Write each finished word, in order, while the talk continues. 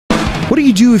What do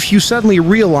you do if you suddenly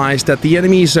realize that the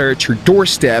enemies are at your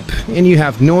doorstep and you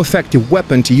have no effective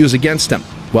weapon to use against them?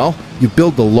 Well, you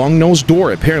build the long-nosed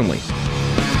door, apparently.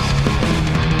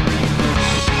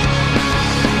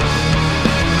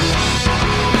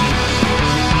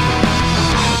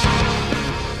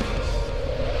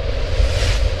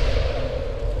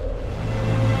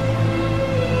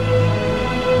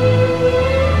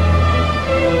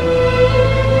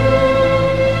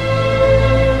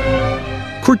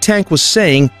 Kurt Tank was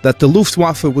saying that the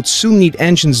Luftwaffe would soon need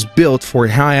engines built for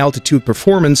high-altitude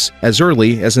performance as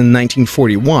early as in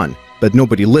 1941, but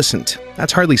nobody listened.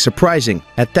 That's hardly surprising.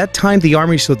 At that time, the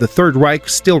armies of the Third Reich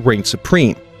still reigned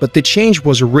supreme, but the change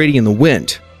was already in the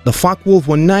wind. The Focke-Wulf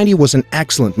 190 was an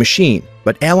excellent machine,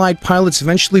 but Allied pilots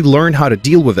eventually learned how to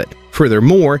deal with it.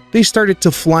 Furthermore, they started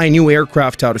to fly new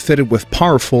aircraft outfitted with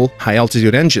powerful,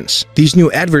 high-altitude engines. These new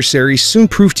adversaries soon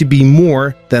proved to be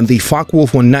more than the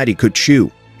Focke-Wulf 190 could chew.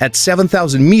 At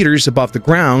 7,000 meters above the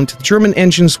ground, the German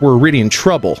engines were already in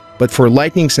trouble, but for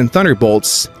Lightnings and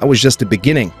Thunderbolts, that was just the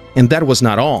beginning. And that was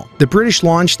not all. The British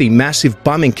launched a massive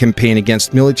bombing campaign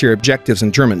against military objectives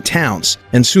in German towns,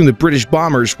 and soon the British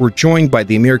bombers were joined by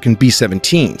the American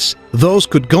B-17s. Those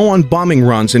could go on bombing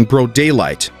runs in broad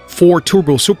daylight. 4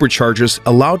 turbo superchargers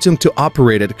allowed them to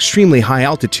operate at extremely high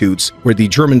altitudes where the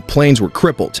German planes were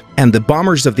crippled. And the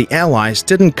bombers of the Allies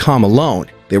didn't come alone.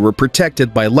 They were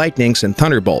protected by Lightnings and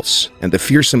Thunderbolts, and the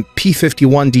fearsome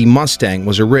P-51D Mustang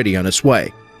was already on its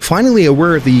way. Finally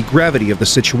aware of the gravity of the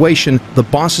situation, the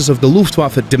bosses of the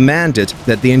Luftwaffe demanded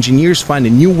that the engineers find a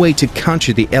new way to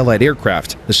counter the Allied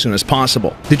aircraft as soon as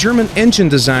possible. The German engine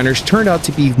designers turned out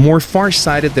to be more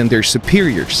far-sighted than their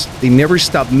superiors. They never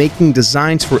stopped making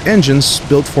designs for engines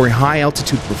built for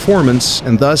high-altitude performance,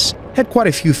 and thus had quite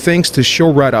a few things to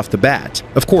show right off the bat.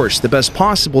 Of course, the best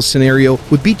possible scenario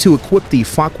would be to equip the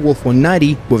Focke-Wulf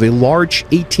 190 with a large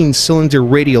 18-cylinder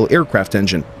radial aircraft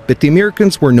engine. But the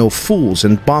Americans were no fools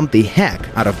and bombed the heck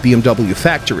out of BMW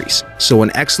factories, so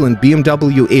an excellent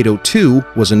BMW 802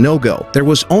 was a no-go. There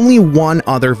was only one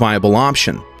other viable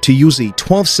option: to use a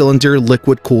 12-cylinder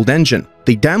liquid-cooled engine.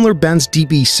 The Daimler-Benz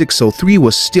DB603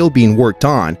 was still being worked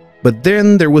on, but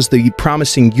then there was the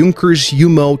promising Junkers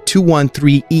UMO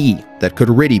 213E that could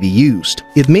already be used.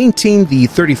 It maintained the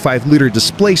 35-liter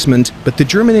displacement, but the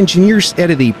German engineers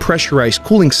added a pressurized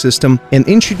cooling system and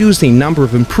introduced a number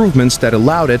of improvements that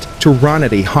allowed it to run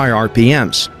at a higher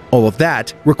RPMs. All of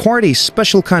that required a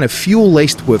special kind of fuel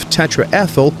laced with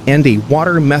tetraethyl and a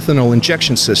water methanol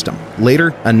injection system,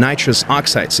 later a nitrous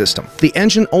oxide system. The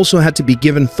engine also had to be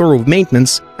given thorough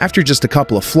maintenance after just a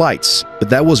couple of flights, but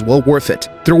that was well worth it.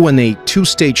 Throw in a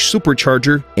 2-stage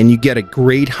supercharger and you get a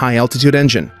great high-altitude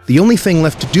engine. The only thing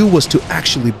left to do was to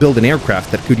actually build an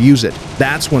aircraft that could use it.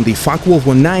 That's when the Focke-Wulf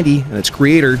 190 and its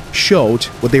creator showed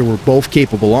what they were both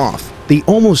capable of. The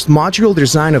almost modular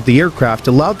design of the aircraft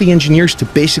allowed the engineers to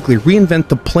basically reinvent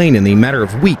the plane in a matter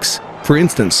of weeks. For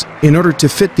instance, in order to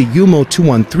fit the UMO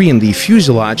 213 in the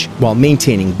fuselage while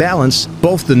maintaining balance,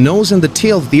 both the nose and the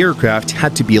tail of the aircraft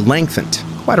had to be lengthened.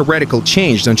 Quite a radical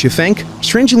change, don't you think?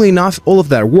 Strangely enough, all of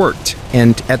that worked,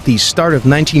 and at the start of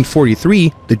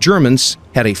 1943, the Germans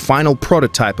had a final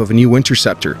prototype of a new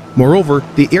interceptor. Moreover,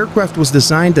 the aircraft was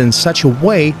designed in such a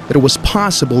way that it was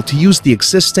possible to use the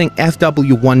existing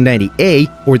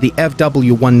FW-190A or the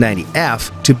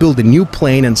FW-190F to build a new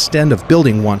plane instead of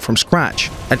building one from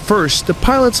scratch. At first, the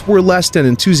pilots were less than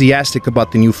enthusiastic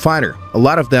about the new fighter. A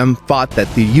lot of them thought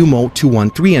that the UMO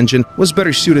 213 engine was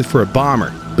better suited for a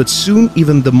bomber, but soon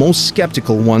even the most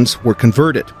skeptical ones were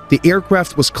converted. The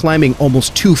aircraft was climbing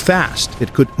almost too fast.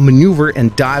 It could maneuver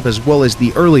and dive as well as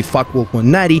the early Focke-Wulf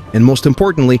 190, and most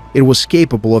importantly, it was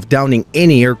capable of downing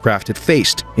any aircraft it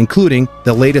faced, including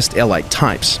the latest Allied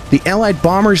types. The Allied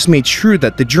bombers made sure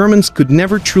that the Germans could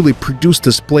never truly produce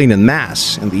this plane in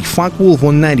mass, and the Focke-Wulf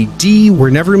 190D were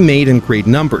never made in great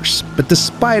numbers. But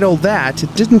despite all that,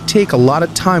 it didn't take a lot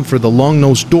of time for the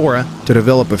long-nosed Dora to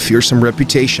develop a fearsome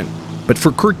reputation. But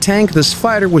for Kurt Tank, this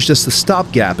fighter was just a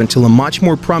stopgap until a much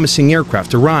more promising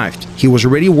aircraft arrived. He was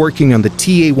already working on the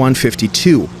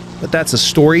TA-152, but that's a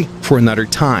story for another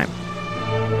time.